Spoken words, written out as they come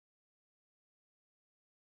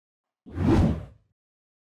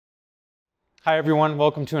Hi everyone,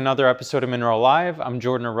 welcome to another episode of Munro Live. I'm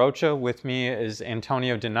Jordan Arocha. With me is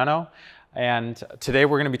Antonio Dineno. And today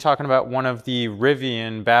we're going to be talking about one of the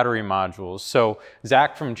Rivian battery modules. So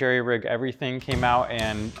Zack from JerryRigEverything came out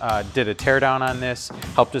and did a teardown on this,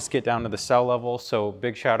 helped us get down to the cell level. So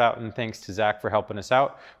big shout out and thanks to Zack for helping us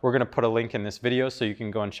out. We're going to put a link in this video so you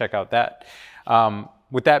can go and check out that.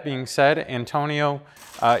 With that being said, Antonio,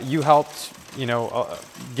 you helped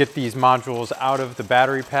get these modules out of the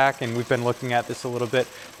battery pack, and we've been looking at this a little bit.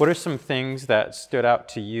 What are some things that stood out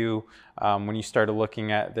to you when you started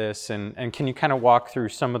looking at this, and can you kind of walk through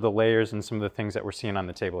some of the layers and some of the things that we're seeing on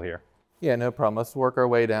the table here? Yeah, no problem. Let's work our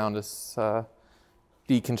way down this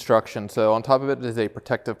deconstruction. So on top of it is a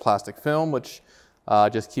protective plastic film, which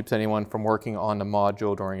just keeps anyone from working on the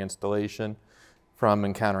module during installation from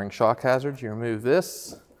encountering shock hazards. You remove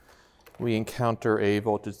this, we encounter a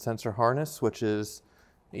voltage sensor harness, which is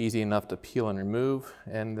easy enough to peel and remove.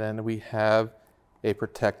 And then we have a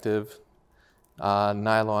protective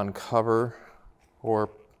nylon cover,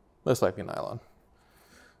 or most likely nylon.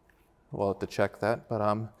 We'll have to check that,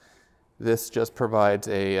 but this just provides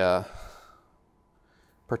a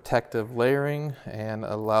protective layering and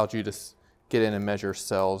allows you to get in and measure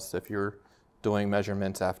cells if you're doing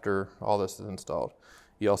measurements after all this is installed.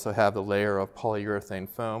 You also have the layer of polyurethane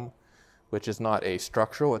foam, which is not a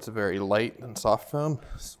structural, it's a very light and soft foam.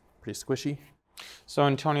 It's pretty squishy. So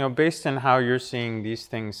Antonio, based on how you're seeing these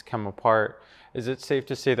things come apart, is it safe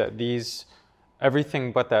to say that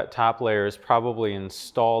everything but that top layer is probably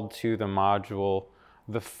installed to the module,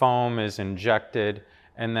 the foam is injected,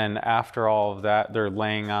 and then after all of that, they're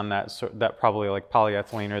laying on that probably like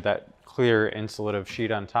polyethylene or that clear insulative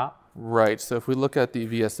sheet on top? Right, so if we look at the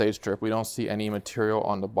VSA strip, we don't see any material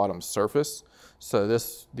on the bottom surface. So the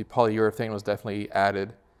polyurethane was definitely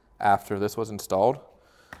added after this was installed.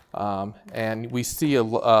 And we see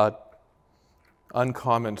a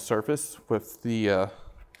uncommon surface with the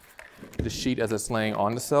sheet as it's laying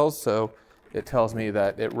on the cells. So it tells me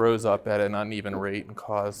that it rose up at an uneven rate and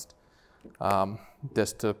caused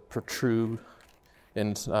this to protrude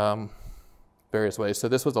in various ways. So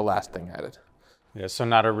this was the last thing added. Yeah, so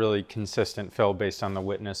not a really consistent fill based on the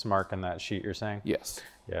witness mark on that sheet, you're saying? Yes.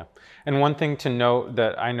 Yeah. And one thing to note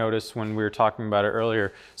that I noticed when we were talking about it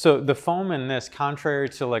earlier, so the foam in this, contrary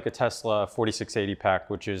to like a Tesla 4680 pack,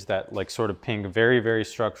 which is that like sort of pink, very, very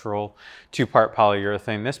structural two-part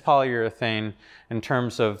polyurethane, this polyurethane in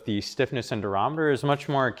terms of the stiffness and durometer is much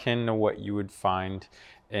more akin to what you would find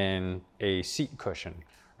in a seat cushion,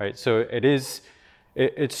 right? So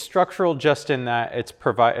it's structural just in that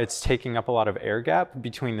it's taking up a lot of air gap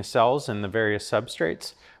between the cells and the various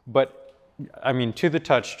substrates. But I mean, to the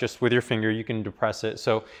touch, just with your finger, you can depress it.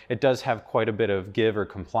 So it does have quite a bit of give or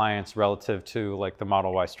compliance relative to like the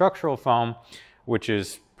Model Y structural foam, which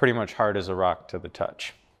is pretty much hard as a rock to the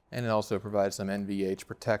touch. And it also provides some NVH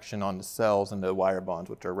protection on the cells and the wire bonds,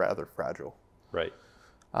 which are rather fragile. Right.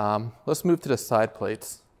 Let's move to the side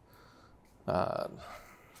plates.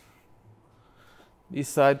 These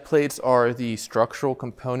side plates are the structural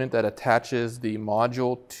component that attaches the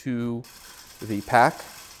module to the pack.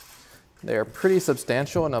 They are pretty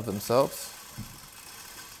substantial in of themselves.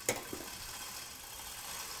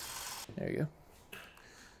 There you go.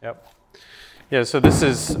 Yep. Yeah, so this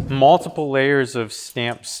is multiple layers of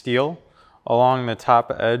stamped steel along the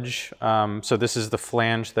top edge. So this is the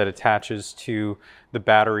flange that attaches to the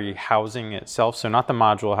battery housing itself. So not the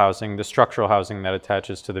module housing, the structural housing that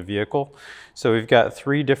attaches to the vehicle. So we've got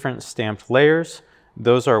 3 different stamped layers.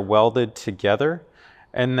 Those are welded together.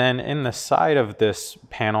 And then in the side of this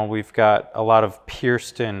panel, we've got a lot of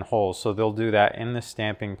pierced in holes. So they'll do that in the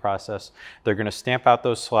stamping process. They're gonna stamp out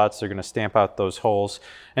those slots. They're gonna stamp out those holes.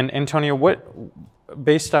 And Antonio,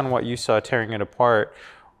 based on what you saw tearing it apart,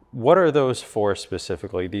 what are those for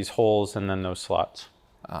specifically, these holes and then those slots?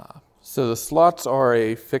 So the slots are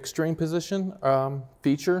a fixturing position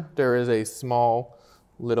feature. There is a small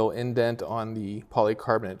little indent on the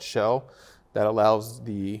polycarbonate shell that allows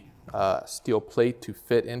the steel plate to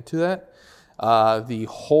fit into that. The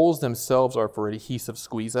holes themselves are for adhesive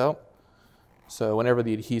squeeze out. So whenever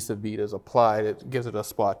the adhesive bead is applied, it gives it a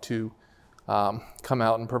spot to come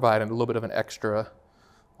out and provide a little bit of an extra,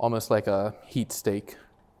 almost like a heat stake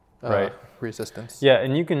right. resistance. Yeah,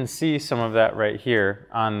 and you can see some of that right here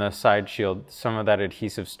on the side shield, some of that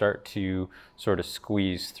adhesive start to sort of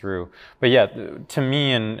squeeze through. But yeah, to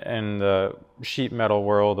me in the sheet metal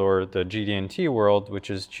world or the GD&T world,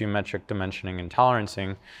 which is geometric dimensioning and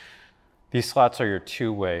tolerancing, these slots are your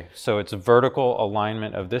two-way. So it's a vertical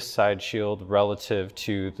alignment of this side shield relative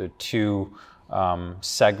to the 2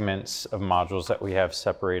 segments of modules that we have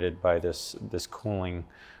separated by this cooling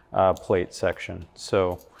plate section.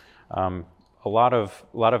 So a lot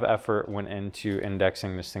of effort went into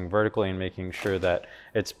indexing this thing vertically and making sure that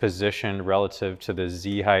it's positioned relative to the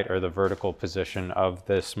Z height or the vertical position of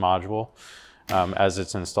this module as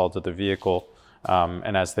it's installed to the vehicle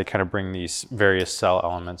and as they kind of bring these various cell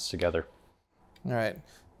elements together. All right,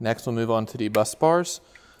 next we'll move on to the bus bars.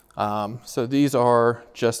 So these are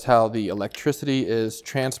just how the electricity is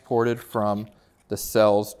transported from the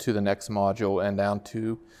cells to the next module and down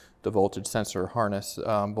to the voltage sensor harness,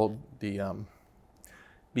 the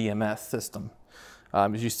BMS system.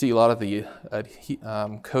 As you see, a lot of the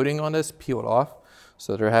coating on this peeled off,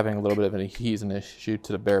 so they're having a little bit of an adhesion issue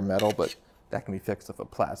to the bare metal, but that can be fixed with a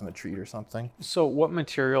plasma treat or something. So what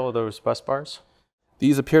material are those bus bars?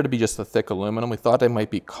 These appear to be just a thick aluminum. We thought they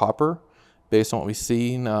might be copper based on what we've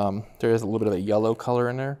seen. There is a little bit of a yellow color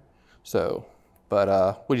in there, so,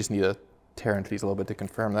 but we just need to tear into these a little bit to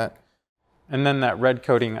confirm that. And then that red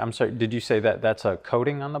coating, I'm sorry, did you say that that's a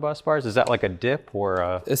coating on the bus bars? Is that like a dip or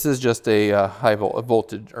a... This is just a high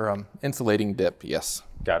voltage or insulating dip, yes.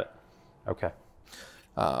 Got it. Okay.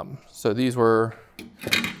 So these were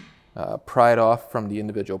pried off from the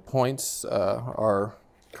individual points. Our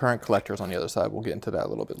current collectors on the other side, we'll get into that a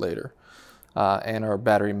little bit later. And our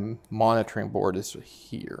battery monitoring board is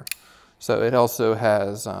here. So it also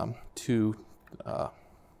has two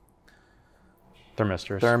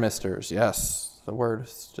thermistors. Thermistors, yes. The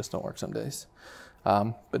words just don't work some days.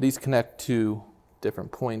 But these connect to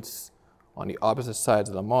different points on the opposite sides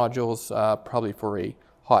of the modules, probably for a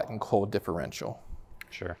hot and cold differential.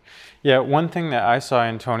 Sure. Yeah, one thing that I saw,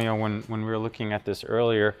 Antonio, when we were looking at this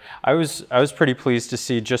earlier, I was pretty pleased to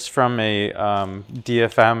see just from a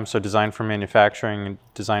DFM, so design for manufacturing,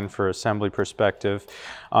 design for assembly perspective,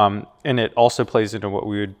 and it also plays into what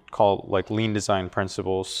we would call like lean design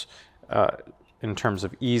principles in terms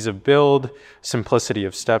of ease of build, simplicity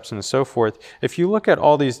of steps, and so forth. If you look at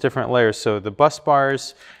all these different layers, so the bus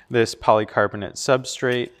bars, this polycarbonate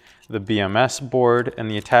substrate, the BMS board, and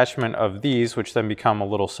the attachment of these, which then become a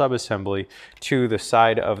little subassembly to the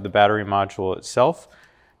side of the battery module itself,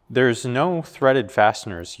 there's no threaded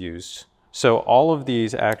fasteners used. So all of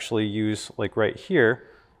these actually use, like right here,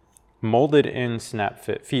 molded in snap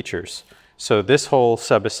fit features. So this whole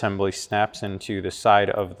subassembly snaps into the side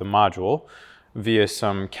of the module via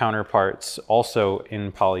some counterparts also in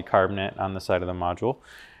polycarbonate on the side of the module.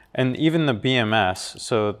 And even the BMS,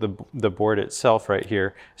 so the board itself right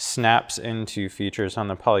here, snaps into features on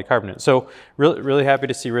the polycarbonate. So really happy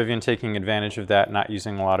to see Rivian taking advantage of that, not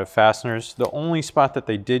using a lot of fasteners. The only spot that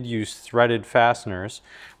they did use threaded fasteners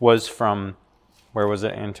was from, where was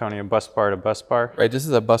it, Antonio, bus bar to bus bar? Right, this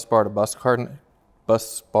is a bus bar to bus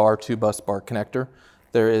bar to bus bar connector.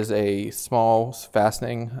 There is a small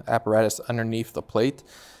fastening apparatus underneath the plate,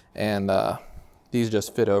 and these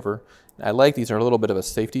just fit over. I like these are a little bit of a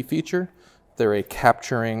safety feature. They're a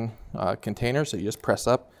capturing container, so you just press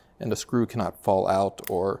up and the screw cannot fall out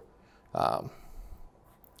or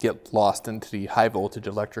get lost into the high voltage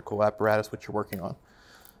electrical apparatus which you're working on.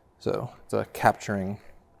 So it's a capturing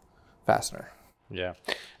fastener. Yeah,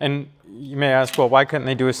 and you may ask, well, why couldn't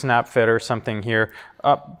they do a snap fit or something here?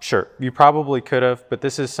 Sure, you probably could have, but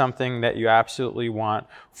this is something that you absolutely want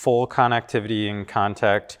full connectivity and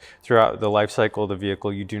contact throughout the life cycle of the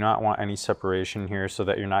vehicle. You do not want any separation here so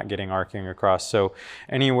that you're not getting arcing across. So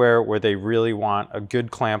anywhere where they really want a good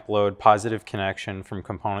clamp load, positive connection from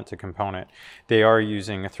component to component, they are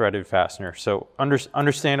using a threaded fastener. So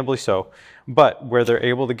understandably so, but where they're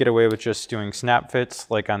able to get away with just doing snap fits,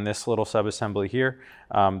 like on this little subassembly here,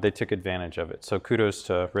 they took advantage of it. So kudos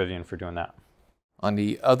to Rivian for doing that. On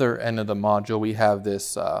the other end of the module, we have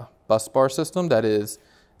this bus bar system that is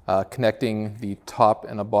connecting the top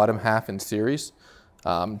and the bottom half in series.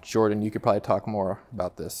 Jordan, you could probably talk more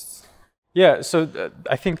about this. Yeah, so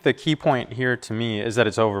I think the key point here to me is that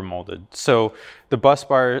it's overmolded. So the bus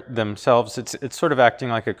bar themselves, it's sort of acting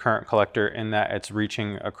like a current collector in that it's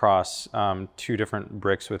reaching across two different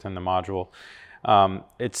bricks within the module.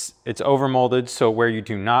 It's overmolded, so where you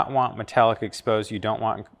do not want metallic exposed, you don't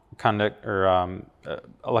want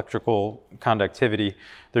electrical conductivity,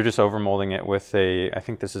 they're just overmolding it with I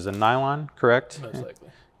think this is a nylon, correct? Most likely.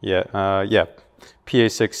 Yeah, yeah.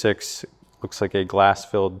 PA66 looks like a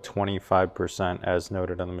glass-filled 25% as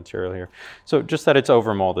noted on the material here. So just that it's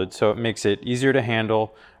overmolded, so it makes it easier to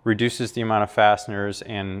handle, reduces the amount of fasteners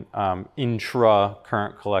and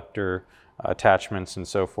intra-current collector attachments and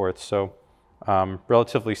so forth. So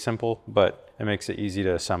relatively simple, but it makes it easy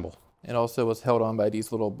to assemble. It also was held on by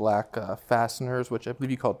these little black fasteners, which I believe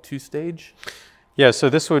you call two-stage. Yeah, so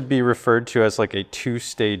this would be referred to as like a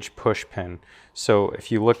two-stage push pin. So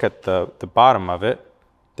if you look at the bottom of it,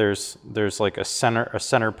 there's like a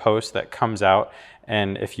center post that comes out,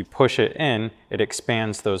 and if you push it in, it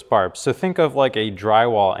expands those barbs. So think of like a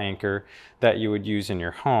drywall anchor that you would use in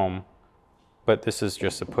your home, but this is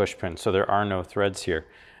just a push pin, so there are no threads here.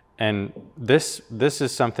 And this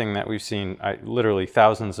is something that we've seen literally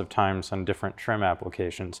thousands of times on different trim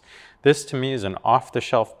applications. This to me is an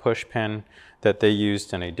off-the-shelf push pin that they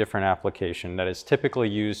used in a different application that is typically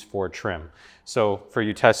used for trim. So for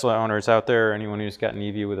you Tesla owners out there, or anyone who's got an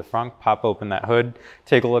EV with a frunk, pop open that hood,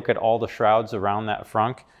 take a look at all the shrouds around that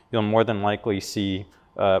frunk. You'll more than likely see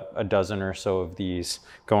a dozen or so of these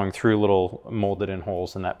going through little molded in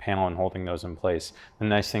holes in that panel and holding those in place. The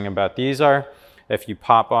nice thing about these are, if you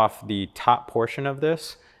pop off the top portion of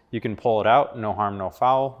this, you can pull it out, no harm, no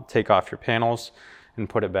foul, take off your panels and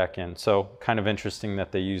put it back in. So kind of interesting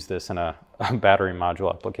that they use this in a battery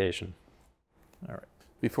module application. All right.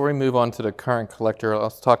 Before we move on to the current collector,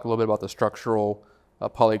 let's talk a little bit about the structural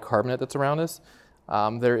polycarbonate that's around this.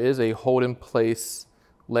 There is a hold-in-place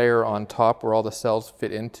layer on top where all the cells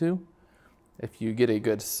fit into. If you get a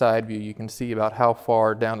good side view, you can see about how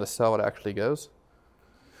far down the cell it actually goes.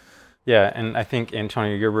 Yeah, and I think,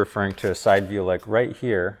 Antonio, you're referring to a side view like right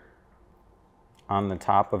here on the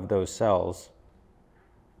top of those cells.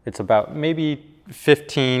 It's about maybe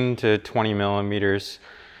 15 to 20 millimeters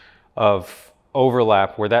of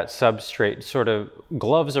overlap where that substrate sort of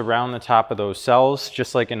gloves around the top of those cells,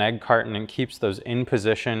 just like an egg carton, and keeps those in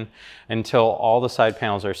position until all the side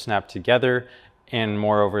panels are snapped together, and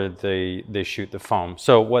moreover, they shoot the foam.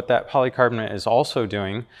 So what that polycarbonate is also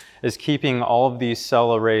doing is keeping all of these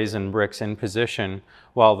cell arrays and bricks in position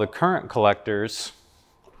while the current collectors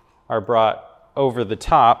are brought over the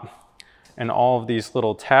top, and all of these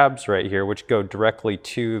little tabs right here, which go directly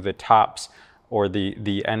to the tops or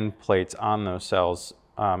the end plates on those cells,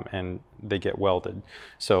 and they get welded.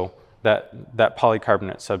 So that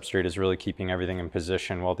polycarbonate substrate is really keeping everything in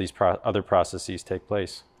position while these other processes take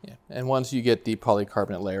place. Yeah, and once you get the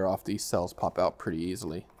polycarbonate layer off, these cells pop out pretty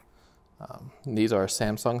easily. These are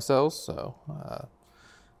Samsung cells, so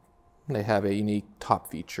they have a unique top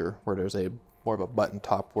feature where there's more of a button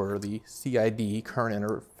top where the CID,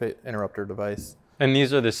 current interrupter device. And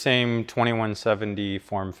these are the same 2170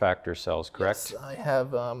 form factor cells, correct? Yes, I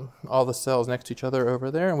have all the cells next to each other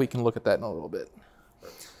over there, and we can look at that in a little bit.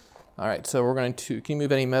 All right, so we're going to, can you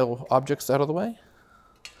move any metal objects out of the way?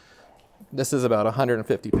 This is about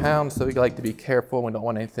 150 pounds, so we like to be careful. We don't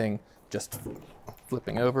want anything just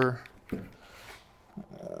flipping over.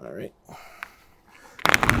 All right.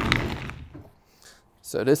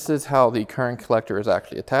 So this is how the current collector is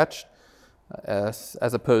actually attached, as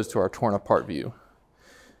opposed to our torn apart view.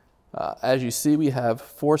 As you see, we have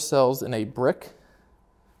 4 cells in a brick.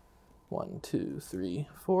 1, 2, 3,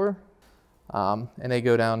 4. And they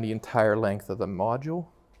go down the entire length of the module.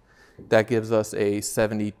 That gives us a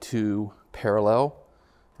 72 parallel.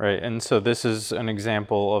 Right, and so this is an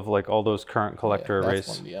example of like all those current collector arrays. That's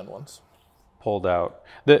one of the end ones. Pulled out.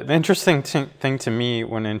 The interesting thing to me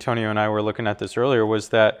when Antonio and I were looking at this earlier was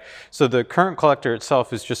that, so the current collector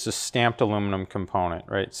itself is just a stamped aluminum component,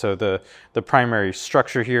 right? So the primary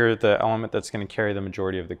structure here, the element that's going to carry the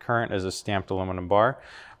majority of the current, is a stamped aluminum bar.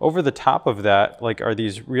 Over the top of that, like, are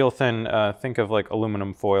these real thin, think of like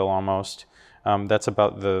aluminum foil almost. That's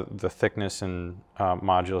about the thickness and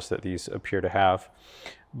modulus that these appear to have.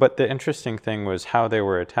 But the interesting thing was how they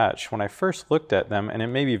were attached. When I first looked at them, and it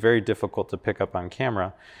may be very difficult to pick up on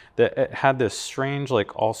camera, that it had this strange,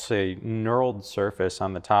 like I'll say, knurled surface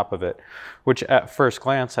on the top of it, which at first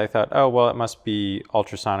glance I thought, oh, well, it must be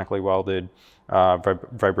ultrasonically welded,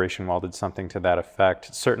 vibration welded, something to that effect.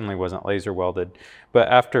 It certainly wasn't laser welded. But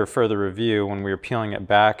after further review, when we were peeling it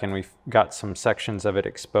back and we got some sections of it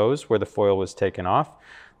exposed where the foil was taken off,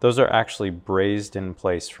 those are actually brazed in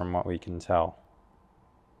place from what we can tell.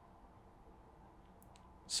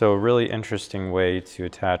 So a really interesting way to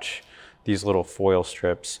attach these little foil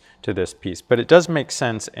strips to this piece. But it does make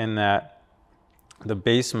sense in that the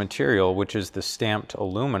base material, which is the stamped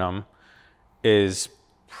aluminum, is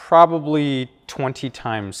probably 20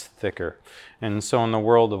 times thicker. And so in the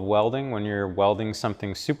world of welding, when you're welding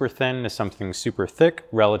something super thin to something super thick,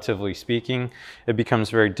 relatively speaking, it becomes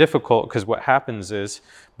very difficult, because what happens is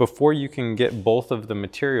before you can get both of the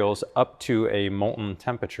materials up to a molten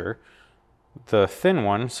temperature, the thin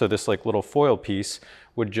one, so this like little foil piece,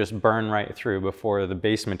 would just burn right through before the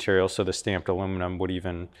base material, so the stamped aluminum, would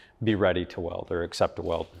even be ready to weld or accept a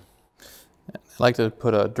weld. I'd like to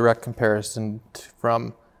put a direct comparison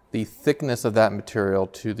from the thickness of that material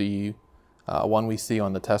to the one we see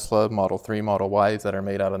on the Tesla Model 3, Model Ys that are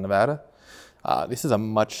made out of Nevada. This is a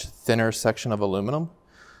much thinner section of aluminum.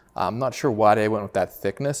 I'm not sure why they went with that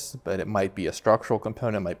thickness, but it might be a structural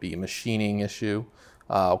component, it might be a machining issue,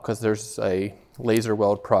 because there's a laser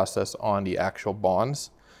weld process on the actual bonds,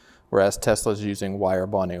 whereas Tesla's using wire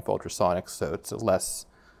bonding with ultrasonics, so it's less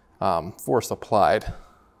force applied.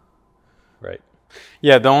 Right.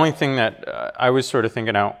 Yeah, the only thing that I was sort of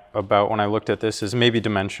thinking out about when I looked at this is maybe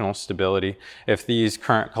dimensional stability. If these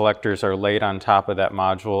current collectors are laid on top of that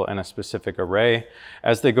module in a specific array,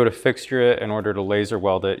 as they go to fixture it in order to laser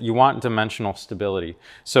weld it, you want dimensional stability.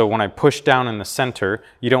 So when I push down in the center,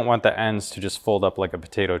 you don't want the ends to just fold up like a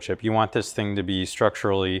potato chip. You want this thing to be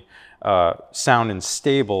structurally sound and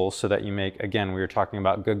stable so that you make, again, we were talking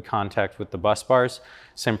about good contact with the bus bars.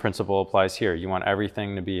 Same principle applies here. You want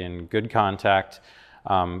everything to be in good contact,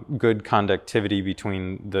 good conductivity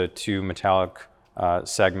between the two metallic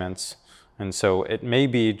segments. And so it may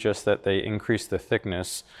be just that they increase the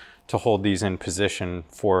thickness to hold these in position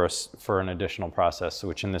for an additional process,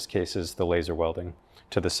 which in this case is the laser welding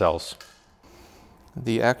to the cells.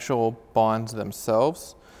 The actual bonds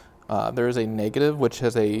themselves, there is a negative which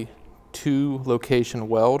has a 2-location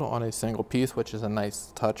weld on a single piece, which is a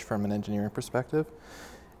nice touch from an engineering perspective.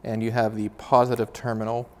 And you have the positive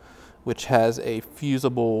terminal, which has a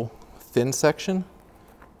fusible thin section,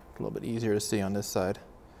 a little bit easier to see on this side,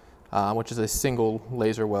 which is a single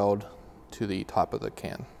laser weld to the top of the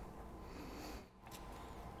can.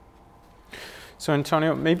 So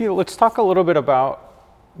Antonio, maybe let's talk a little bit about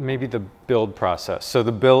maybe the build process. So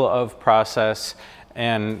the bill of process,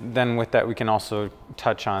 and then with that we can also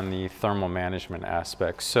touch on the thermal management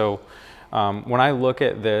aspects. So when I look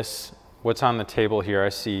at this, what's on the table here, I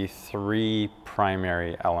see 3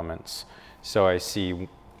 primary elements. So I see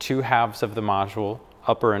 2 halves of the module,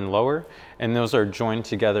 upper and lower, and those are joined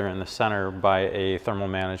together in the center by a thermal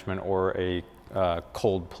management or a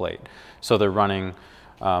cold plate. So they're running,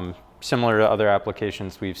 similar to other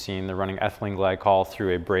applications we've seen, they're running ethylene glycol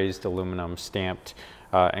through a brazed aluminum stamped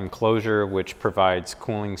enclosure, which provides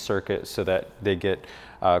cooling circuits so that they get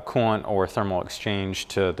coolant or thermal exchange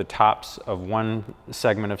to the tops of one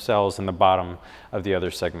segment of cells and the bottom of the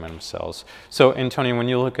other segment of cells. So Antonio, when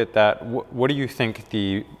you look at that, what do you think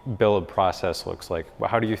the bill of process looks like?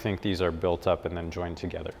 How do you think these are built up and then joined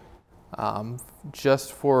together?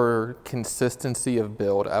 Just for consistency of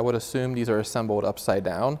build, I would assume these are assembled upside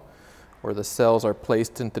down, where the cells are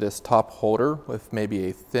placed into this top holder with maybe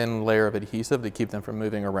a thin layer of adhesive to keep them from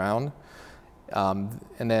moving around. And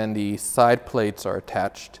then the side plates are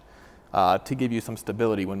attached to give you some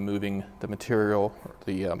stability when moving the material,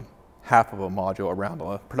 the half of a module around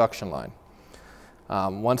a production line.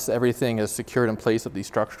 Once everything is secured in place with these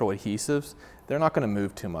structural adhesives, they're not going to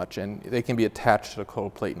move too much, and they can be attached to the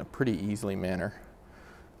cold plate in a pretty easily manner.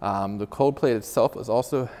 The cold plate itself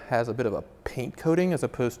also has a bit of a paint coating as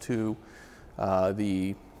opposed to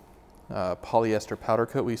the polyester powder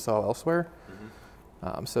coat we saw elsewhere.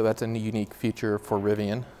 So that's a unique feature for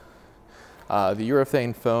Rivian. The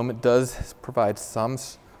urethane foam does provide some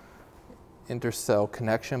intercell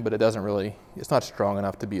connection, but it doesn't really, it's not strong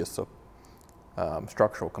enough to be a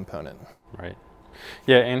structural component. Right.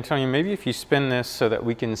 Yeah, Antonio, maybe if you spin this so that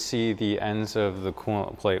we can see the ends of the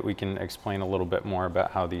coolant plate, we can explain a little bit more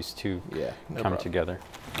about how these two come together.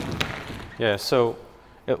 Yeah, so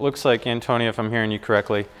it looks like, Antonio, if I'm hearing you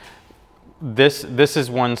correctly, this is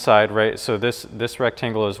one side, right? So this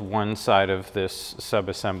rectangle is one side of this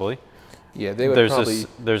subassembly. Yeah, they would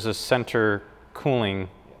there's a center cooling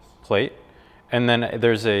plate, and then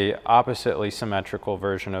there's a oppositely symmetrical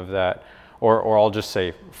version of that, or I'll just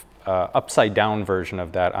say upside down version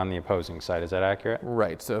of that on the opposing side. Is that accurate?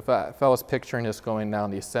 Right. So if I was picturing this going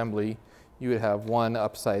down the assembly, you would have one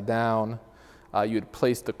upside down. You would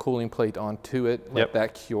place the cooling plate onto it, let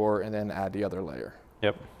that cure, and then add the other layer.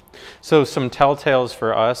 Yep. So some telltales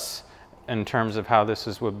for us in terms of how this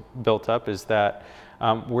is built up is that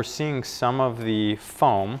we're seeing some of the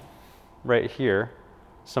foam right here,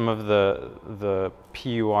 some of the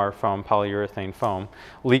PUR foam, polyurethane foam,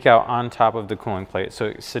 leak out on top of the cooling plate. So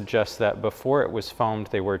it suggests that before it was foamed,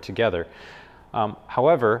 they were together.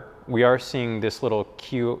 However, we are seeing this little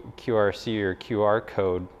QRC or QR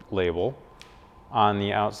code label on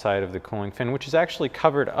the outside of the cooling fin, which is actually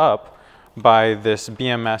covered up by this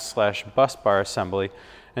BMS/bus bar assembly.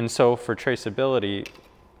 And so for traceability,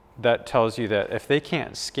 that tells you that if they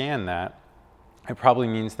can't scan that, it probably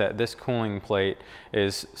means that this cooling plate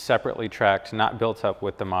is separately tracked, not built up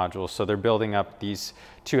with the module. So they're building up these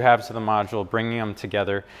 2 halves of the module, bringing them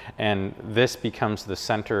together, and this becomes the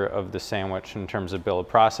center of the sandwich in terms of bill of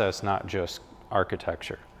process, not just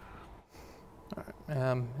architecture. All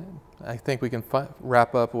right. I think we can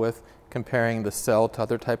wrap up with comparing the cell to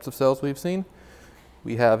other types of cells we've seen.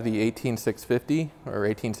 We have the 18650 or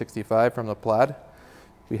 1865 from the Plaid.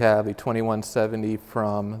 We have a 2170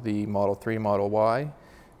 from the Model 3, Model Y.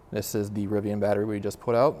 This is the Rivian battery we just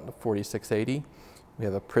put out, the 4680. We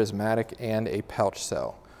have a prismatic and a pouch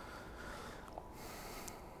cell.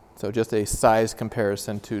 So just a size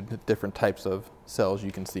comparison to the different types of cells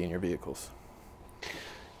you can see in your vehicles.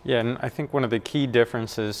 Yeah, and I think one of the key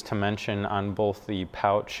differences to mention on both the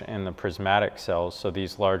pouch and the prismatic cells, so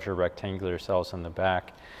these larger rectangular cells in the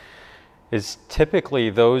back, is typically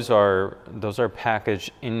those are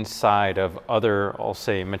packaged inside of other, I'll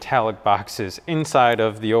say, metallic boxes inside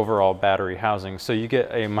of the overall battery housing. So you get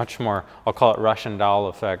a much more, I'll call it Russian doll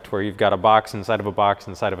effect, where you've got a box inside of a box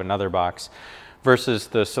inside of another box, versus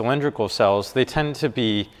the cylindrical cells. They tend to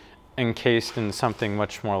be encased in something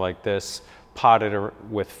much more like this, potted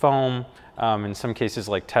with foam. In some cases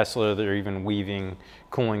like Tesla, they're even weaving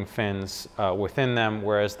cooling fins within them,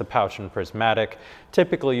 whereas the pouch and prismatic,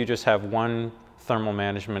 typically you just have one thermal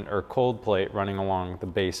management or cold plate running along the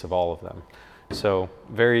base of all of them. So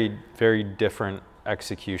very, very different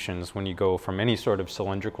executions when you go from any sort of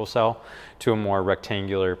cylindrical cell to a more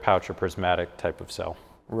rectangular pouch or prismatic type of cell.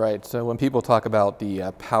 Right, so when people talk about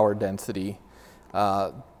the power density,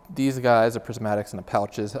 these guys, the prismatics and the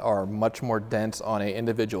pouches, are much more dense on an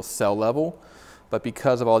individual cell level, but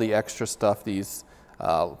because of all the extra stuff, these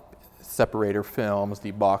separator films,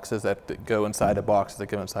 the boxes that go inside the boxes that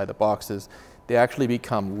go inside the boxes, they actually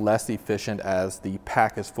become less efficient as the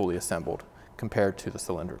pack is fully assembled compared to the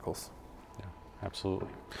cylindricals. Yeah, absolutely.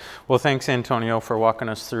 Well, thanks, Antonio, for walking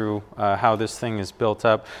us through how this thing is built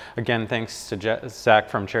up. Again, thanks to Zach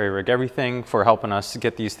from JerryRigEverything for helping us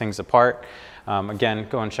get these things apart. Again,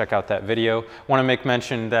 go and check out that video. Want to make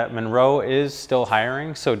mention that Munro is still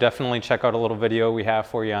hiring, so definitely check out a little video we have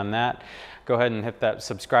for you on that. Go ahead and hit that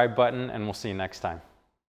subscribe button, and we'll see you next time.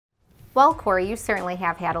 Well, Corey, you certainly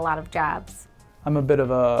have had a lot of jobs. I'm a bit of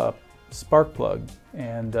a spark plug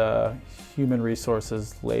and human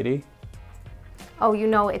resources lady. Oh, you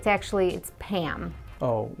know, it's Pam.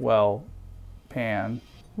 Oh, well, Pan.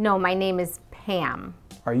 No, my name is Pam.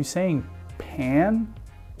 Are you saying Pan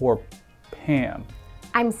or Pam?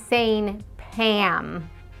 I'm saying Pam.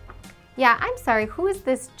 Yeah, I'm sorry, who is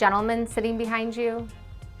this gentleman sitting behind you?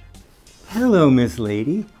 Hello, Miss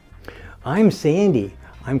Lady. I'm Sandy.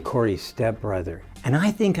 I'm Corey's stepbrother, and I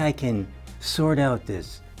think I can sort out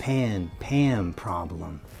this Pan-Pam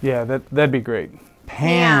problem. Yeah, that'd be great.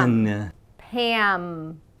 Pan.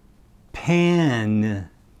 Pam. Pan.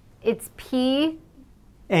 It's P-A-N-N.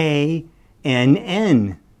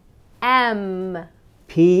 M.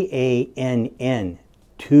 P-A-N-N.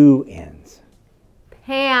 2 N's.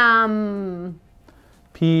 Pam.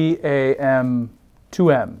 P-A-M,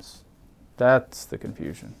 2 M's. That's the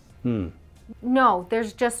confusion. No,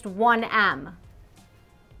 there's just one M.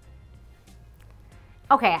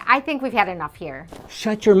 Okay, I think we've had enough here.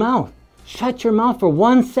 Shut your mouth. Shut your mouth for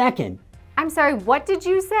 1 second. I'm sorry, what did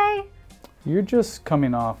you say? You're just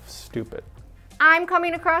coming off stupid. I'm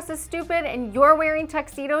coming across as stupid and you're wearing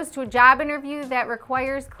tuxedos to a job interview that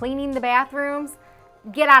requires cleaning the bathrooms?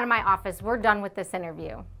 Get out of my office. We're done with this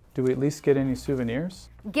interview. Do we at least get any souvenirs?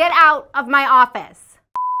 Get out of my office.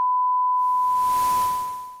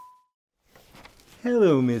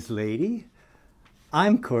 Hello, Miss Lady.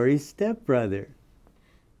 I'm Corey's stepbrother.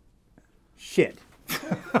 Shit.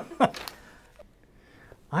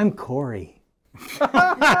 I'm Corey.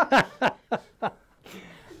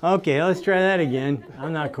 Okay, let's try that again.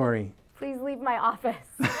 I'm not Corey. Please leave my office.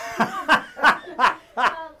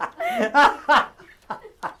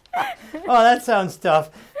 Oh, that sounds tough.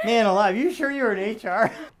 Man alive, you sure you're in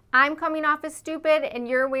HR? I'm coming off as stupid and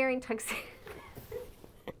you're wearing tuxedos.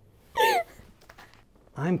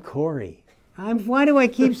 I'm Corey. Why do I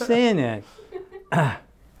keep saying that? I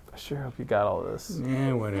sure hope you got all this.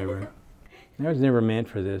 Yeah, whatever. I was never meant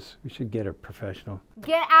for this. We should get a professional.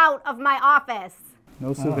 Get out of my office.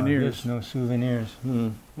 No souvenirs. Oh, no souvenirs.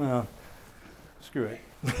 Well, screw it.